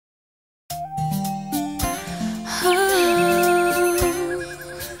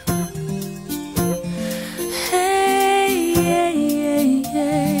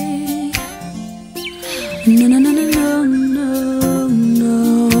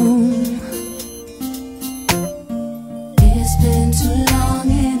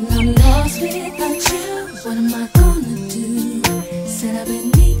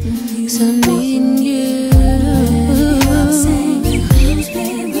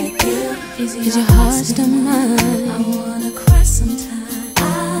Is your heart still mine? I wanna cry sometime.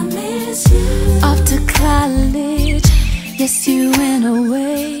 I miss you. Off to college, yes, you went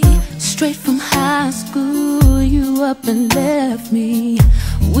away. Straight from high school, you up and left me.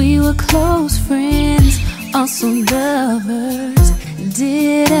 We were close friends, also lovers.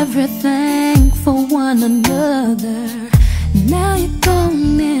 Did everything for one another. Now you're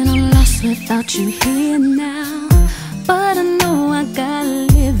gone and I'm lost without you here now. But I know I gotta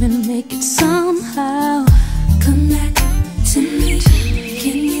live and make it somehow. Come back to me.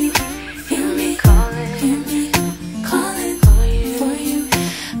 Can you feel me? Hear me calling for you.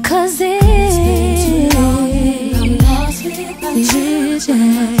 'Cause it's been too long and I'm lost without you. What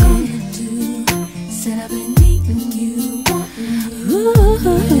am I gonna do? Said I've been needing you.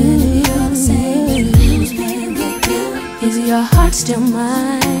 Is your heart still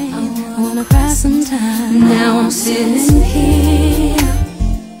mine? I wanna cry sometime. Now I'm sitting here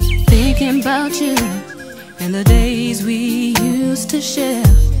thinking about you and the days we used to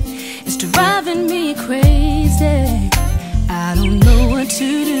share. It's driving me crazy. I don't know what to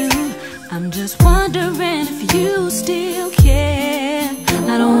do. I'm just wondering if you still care.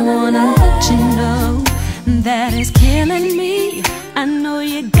 I don't wanna let you know that it's killing me. I know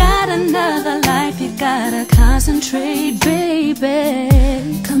you got another life, you gotta concentrate, baby.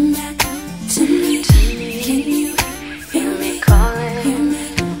 Come back to me. Can you feel me? Hear me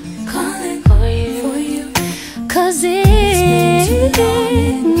calling for you. 'Cause it's been too long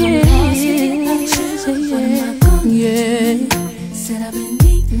and I'm lost without you. What am I gonna do? Said I've been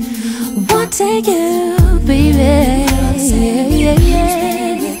needing you. Want to you, baby.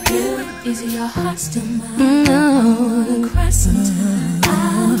 Is your heart still mine? No. I wanna cry sometime. I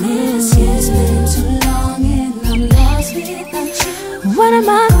miss you. It's been too long and I'm lost without you. What am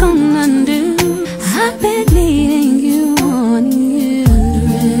I gonna do? I've been needing you, wanting you.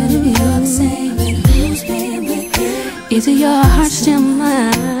 Wondering if you're the same and who's been with you. Is your heart still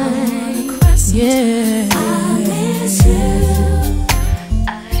mine? I wanna cry sometime. Yeah. I miss you.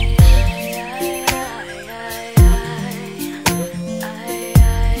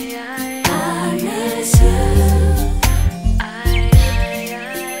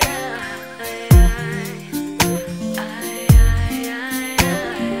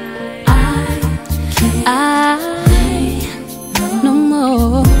 No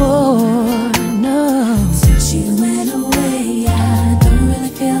more, no. Since you went away, I don't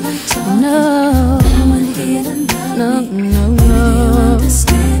really feel like talking. No, no one here to love me. No. You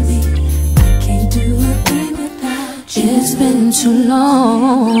understand me? I can't do a thing without you. It's been too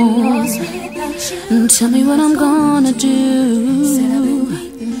long. Tell me what I'm gonna do.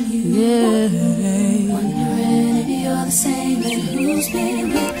 Yeah. Wondering if you're the same and who's been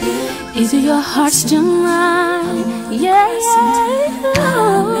with you. Is your heart still mine? Yeah.